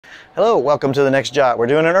Hello, welcome to the next jot. We're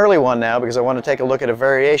doing an early one now because I want to take a look at a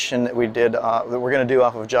variation that we did that we're going to do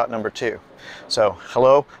off of jot number 2. So,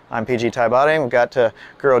 hello, I'm PG Tye Botting. We've got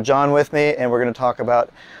girl John with me, and we're going to talk about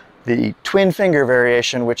the twin finger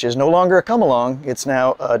variation, which is no longer a come along, it's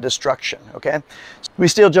now a destruction, okay? We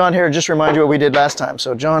steal John here, just remind you what we did last time.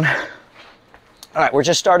 So John, all right, we're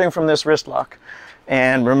just starting from this wrist lock.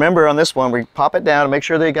 And remember on this one, we pop it down to make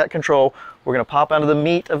sure that you got control. We're going to pop onto the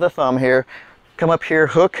meat of the thumb here, come up here,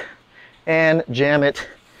 hook, and jam it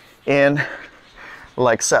in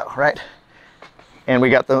like so, right? And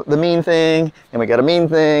we got the mean thing, and we got a mean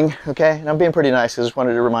thing, okay? And I'm being pretty nice, I just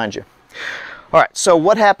wanted to remind you. All right, so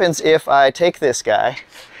what happens if I take this guy,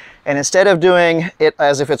 and instead of doing it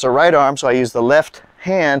as if it's a right arm, so I use the left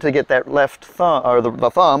hand to get that left thumb, or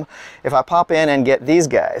the thumb, if I pop in and get these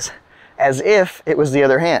guys, as if it was the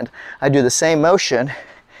other hand, I do the same motion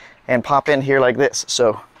and pop in here like this.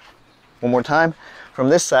 So, one more time. From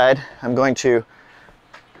this side, I'm going to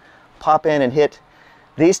pop in and hit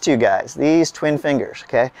these two guys, these twin fingers,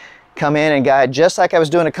 okay? Come in and guide just like I was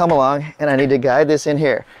doing a come along, and I need to guide this in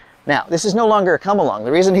here. Now, this is no longer a come along.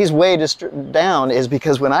 The reason he's way down is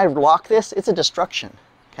because when I lock this, it's a destruction,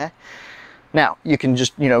 okay? Now, you can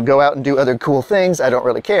just, go out and do other cool things. I don't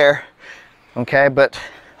really care, okay? But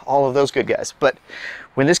all of those good guys. But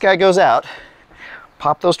when this guy goes out,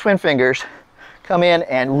 pop those twin fingers, come in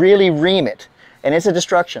and really ream it. And it's a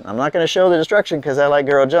destruction. I'm not going to show the destruction because I like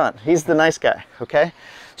girl John. He's the nice guy, okay?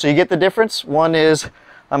 So you get the difference. One is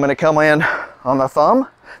I'm going to come in on the thumb.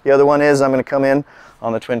 The other one is I'm going to come in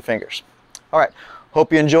on the twin fingers. All right,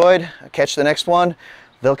 hope you enjoyed. Catch the next one.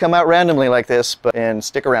 They'll come out randomly like this, and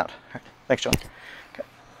stick around. All right, thanks, John.